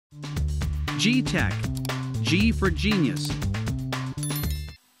G-Tech. G for genius.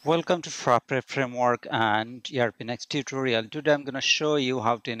 Welcome to frappe framework and ErpNext tutorial. Today I'm going to show you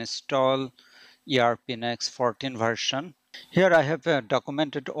how to install ErpNext 14 version. Here I have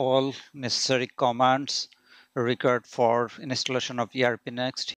documented all necessary commands required for installation of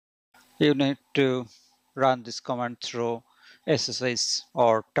ErpNext. You need to run this command through SSH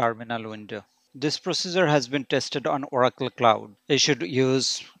or terminal window. This procedure has been tested on Oracle Cloud. You should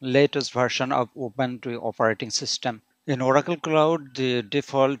use latest version of Ubuntu operating system. In Oracle Cloud, the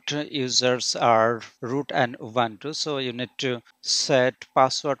default users are root and Ubuntu, so you need to set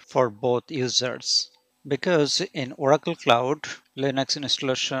password for both users. Because in Oracle Cloud, Linux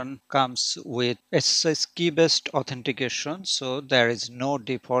installation comes with SSH key-based authentication, so there is no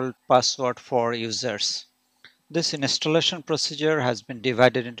default password for users. This installation procedure has been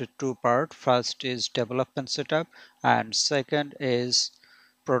divided into two parts. First is development setup and second is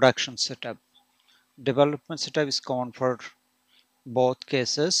production setup. Development setup is common for both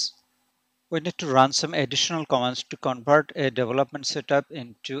cases. We need to run some additional commands to convert a development setup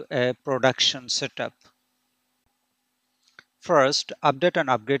into a production setup. First, update and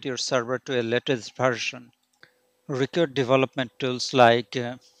upgrade your server to a latest version. Required development tools like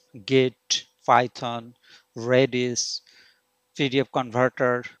Git, Python, Redis, PDF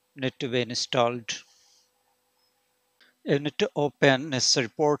converter need to be installed. You need to open necessary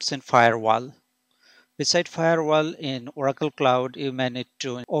ports in Firewall. Beside Firewall in Oracle Cloud, you may need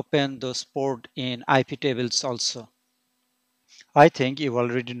to open those ports in IP tables also. I think you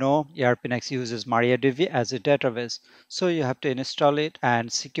already know ErpNext uses MariaDB as a database, so you have to install it and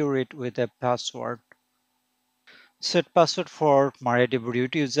secure it with a password. Set password for MariaDB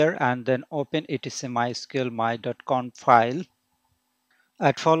root user and then open etc mysql my.conf file.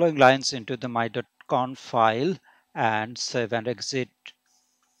 Add following lines into the my.conf file and save and exit.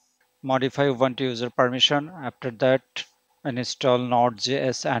 Modify Ubuntu user permission. After that, install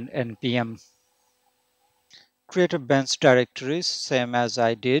Node.js and npm. Create a bench directories, same as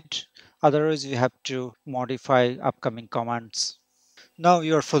I did. Otherwise, you have to modify upcoming commands. Now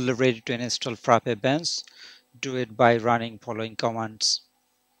you are fully ready to install frappe bench. Do it by running following commands.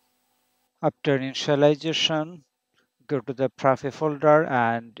 After initialization, go to the frappe folder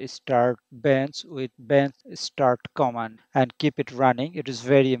and start bench with bench start command and keep it running. It is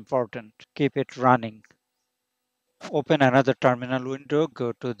very important. Keep it running. Open another terminal window,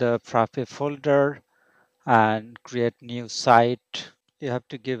 go to the frappe folder and create new site. You have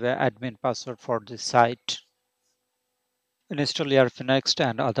to give an admin password for the site. Install ErpNext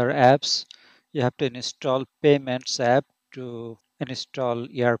and other apps. You have to install payments app to install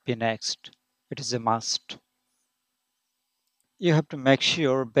ErpNext. It is a must. You have to make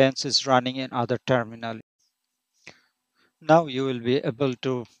sure bench is running in other terminal. Now you will be able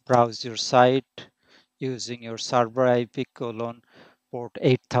to browse your site using your server IP colon port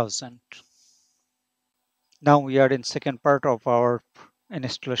 8000. Now we are in second part of our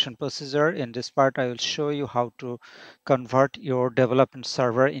installation procedure. In this part, I will show you how to convert your development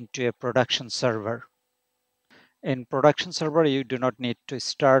server into a production server. In production server, you do not need to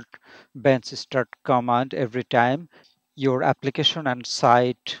start bench start command every time. Your application and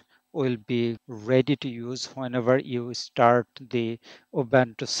site will be ready to use whenever you start the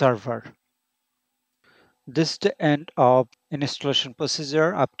Ubuntu server. This is the end of installation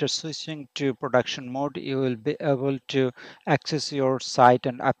procedure. After switching to production mode, you will be able to access your site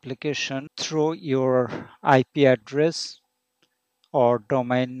and application through your IP address or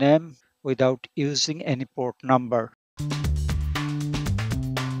domain name without using any port number.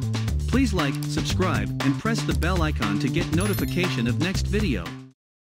 Please like, subscribe, and press the bell icon to get notification of next video.